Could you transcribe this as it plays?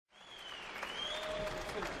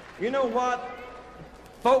You know what?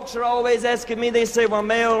 Folks are always asking me, they say, well,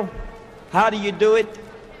 Mel, how do you do it?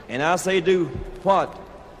 And I say, do what?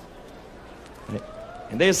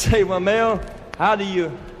 And they say, well, Mel, how do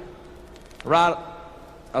you write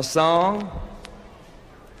a song?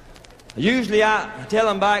 Usually I tell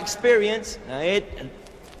them by experience. It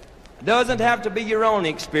doesn't have to be your own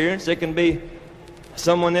experience. It can be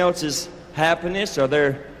someone else's happiness or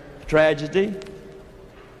their tragedy.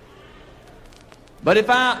 But if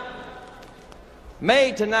I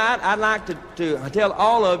may tonight, I'd like to tell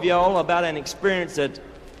all of y'all about an experience that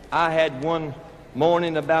I had one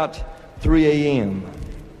morning about 3 a.m.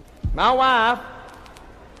 My wife,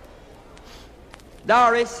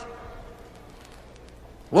 Doris,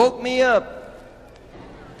 woke me up.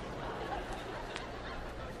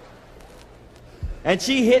 And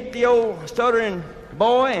she hit the old stuttering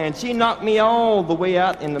boy, and she knocked me all the way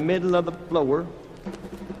out in the middle of the floor.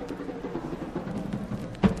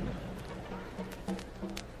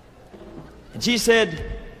 And she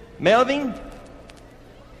said, Melvin?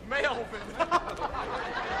 Melvin!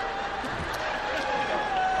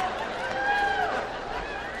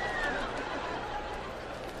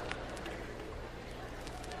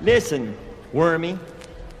 Listen, Wormy.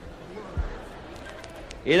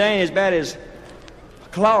 It ain't as bad as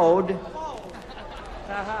Claude.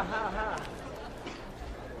 I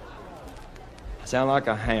sound like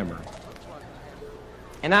a hammer.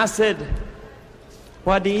 And I said,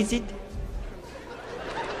 what is it?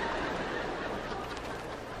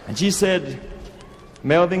 And she said,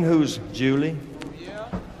 Melvin, who's Julie? Yeah.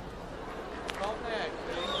 About that,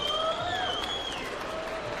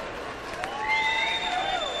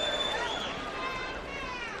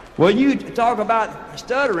 Well, you talk about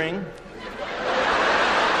stuttering.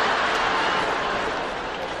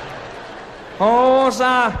 Oh, so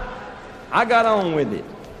I got on with it.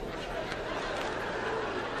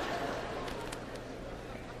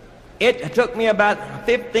 It took me about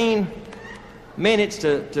 15 minutes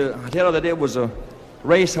to tell her that it was a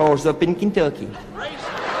racehorse up in Kentucky.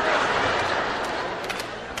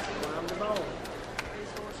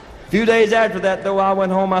 A few days after that, though, I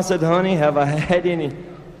went home. I said, honey, have I had any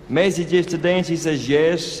messages today? And she says,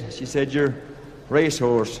 yes. She said, your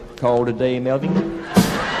racehorse called today, Melvin.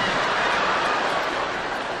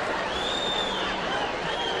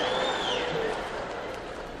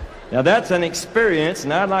 Now, that's an experience,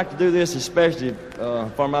 and I'd like to do this especially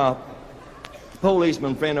for my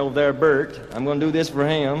policeman friend over there, Bert. I'm going to do this for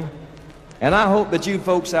him. And I hope that you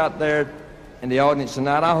folks out there in the audience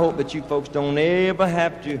tonight, I hope that you folks don't ever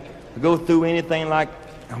have to go through anything like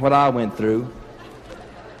what I went through.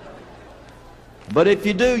 But if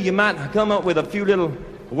you do, you might come up with a few little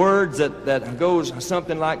words that goes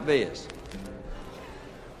something like this.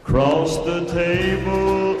 Cross the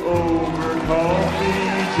table over coffee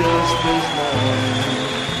just this morning.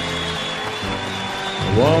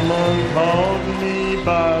 A woman called me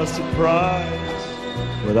by surprise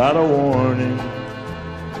without a warning.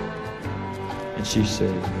 And she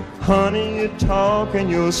said, honey, you talk in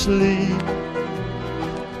your sleep.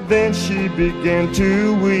 Then she began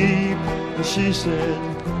to weep. And she said,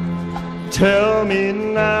 tell me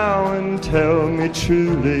now and tell me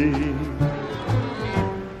truly,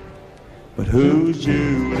 but who's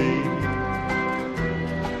Julie?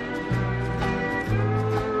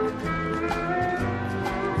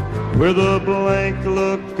 With a blank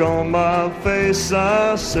look on my face,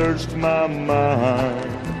 I searched my mind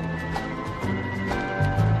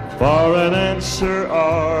for an answer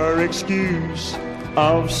or excuse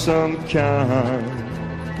of some kind.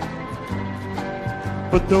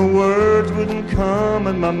 But the words wouldn't come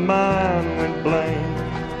and my mind went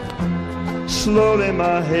blank. Slowly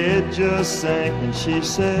my head just sank and she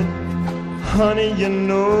said, honey, you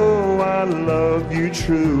know I love you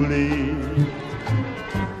truly,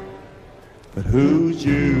 but who's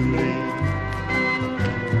Julie?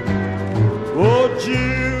 Oh,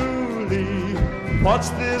 Julie, what's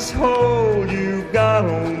this hold you got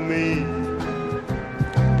on me?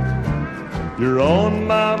 You're on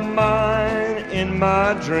my mind, in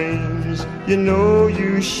my dreams. You know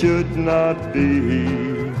you should not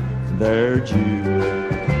be there, Julie.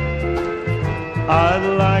 I'd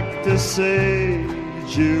like to say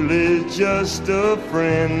Julie's just a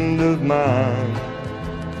friend of mine,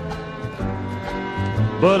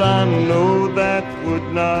 but I know that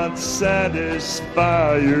would not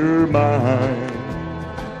satisfy your mind.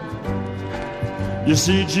 You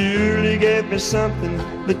see, Julie gave me something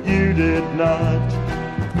that you did not.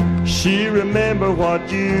 She remembered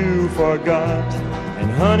what you forgot.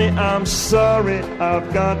 And honey, I'm sorry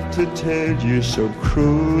I've got to tell you so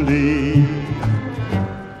cruelly.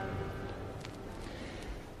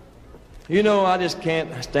 You know, I just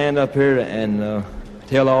can't stand up here and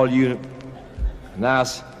tell all you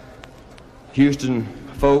nice Houston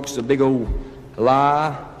folks a big old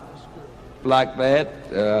lie like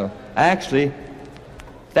that. Actually,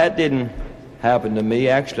 that didn't happen to me.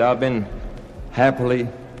 Actually, I've been happily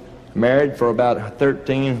married for about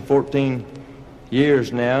 13, 14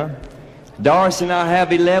 years now. Doris and I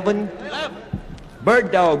have 11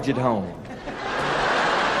 bird dogs at home.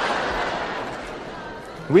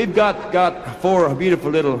 We've got 4 beautiful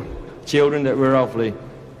little children that we're awfully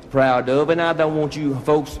proud of, and I don't want you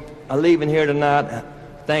folks leaving here tonight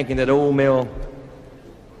thinking that old Mel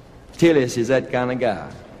Tillis is that kind of guy.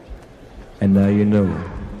 And now you know,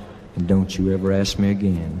 and don't you ever ask me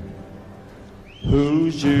again.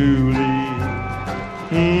 Who's Julie?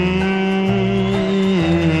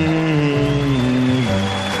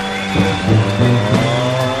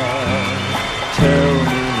 Tell me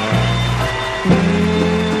now.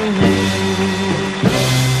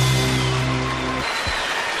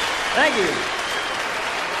 Thank you.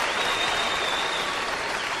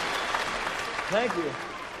 Thank you.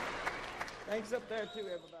 Thanks up there too,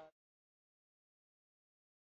 everybody.